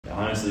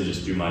honestly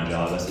just do my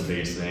job. That's the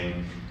biggest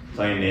thing.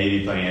 Playing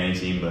Navy, playing any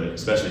team, but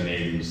especially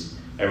Navy's,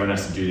 everyone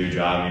has to do their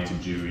job. You have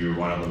to do your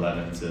 1 of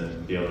 11 to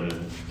be able to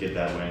get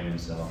that win, and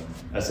so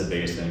that's the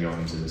biggest thing going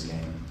into this game.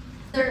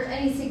 Is there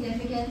any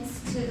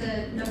significance to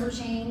the number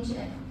change?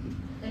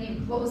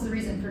 What was the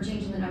reason for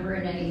changing the number,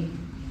 and any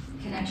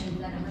connection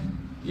to that number?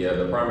 Yeah,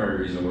 the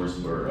primary reason was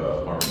for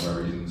punt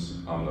return reasons.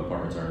 I'm the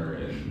punt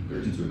returner, and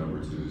there's 2 number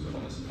 2s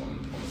on the field.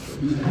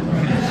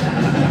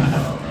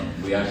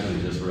 We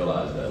actually just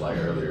realized that like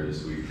earlier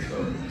this week,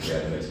 so we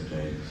had to make some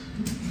changes.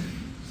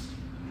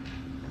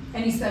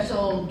 Any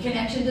special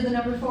connection to the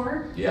number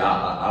 4? Yeah,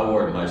 I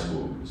wore it in high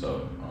school,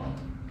 so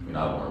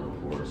I've worn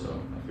it before,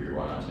 so I figured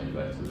why not change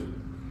back to it.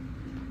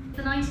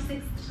 The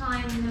 96th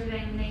time Notre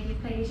Dame and Navy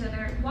played each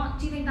other, what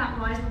do you think that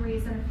rivalry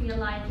is going to feel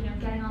like,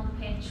 getting on the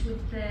pitch with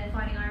the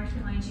Fighting Irish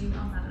behind you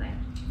on Saturday?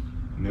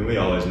 I mean, we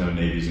always know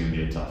Navy's going to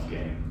be a tough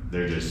game.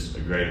 They're just a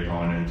great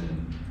opponent,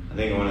 and I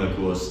think one of the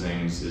coolest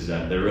things is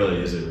that there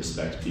really is a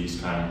respect piece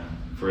kind of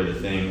for the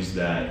things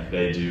that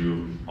they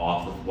do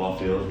off the football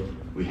field.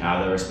 We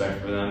have that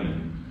respect for them,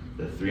 and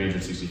the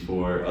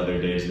 364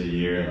 other days of the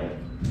year, like,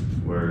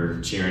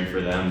 we're cheering for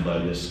them,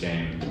 but this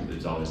game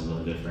is always a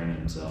little different,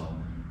 and so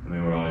I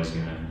mean, we're always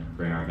going to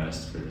bring our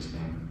best for this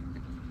game.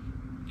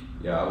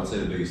 Yeah, I would say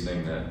the biggest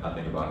thing that I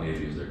think about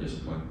Navy is their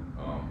discipline.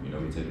 We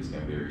take this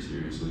game very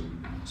seriously,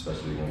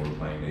 especially when we're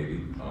playing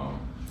Navy.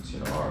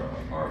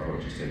 Our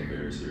approach is taken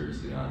very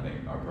seriously, and I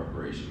think our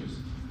preparation is,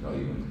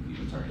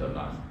 even turned up.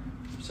 Not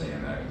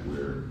saying that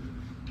we're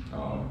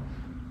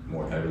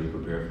more heavily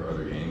prepared for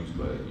other games,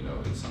 but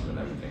it's something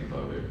that we think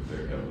about very,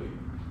 very heavily.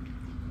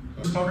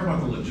 Let's talk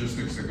about the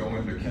logistics that go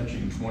into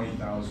catching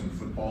 20,000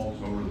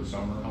 footballs over the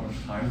summer. How much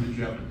time did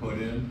you have to put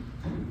in?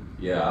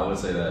 Yeah, I would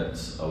say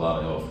that's a lot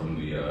of help from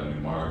the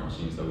new mark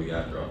machines that we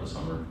got throughout the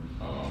summer.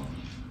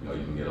 You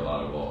can get a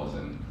lot of balls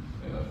in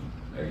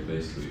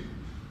basically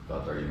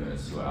about 30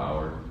 minutes to an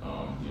hour.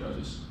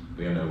 Just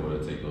being able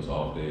to take those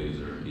off days,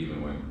 or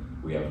even when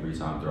we have free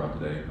time throughout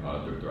the day,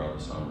 throughout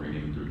the summer, and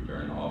even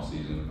during the off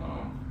season.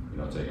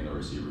 Taking the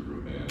receiver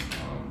group in,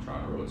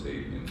 trying to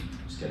rotate and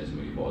just catch as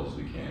many balls as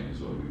we can is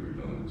what we were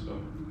doing. So.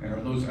 And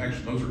are those are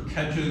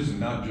catches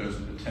and not just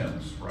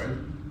attempts, right?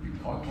 You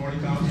caught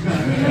 20,000.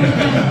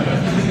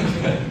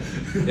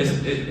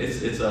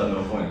 It's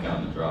no point in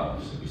counting the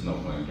drops. There's no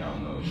point in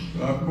counting those.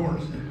 Of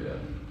course. Yeah.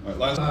 All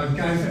right,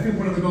 guys, I think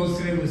one of the goals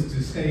today was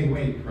to stay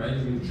awake, right? I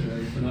mean,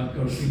 to not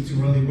go to sleep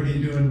too early. What are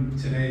you doing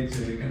today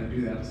to kind of do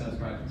that besides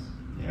practice?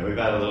 Yeah, we've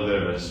had a little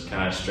bit of a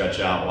kind of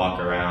stretch out, walk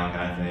around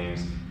kind of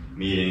things.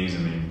 Meetings. I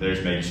mean, they're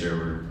just making sure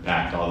we're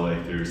packed all the way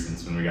through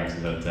since when we got to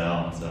the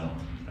hotel, and so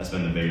that's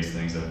been the biggest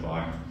thing so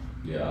far.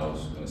 Yeah, I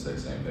was going to say the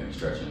same thing,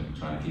 stretching,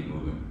 trying to keep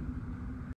moving.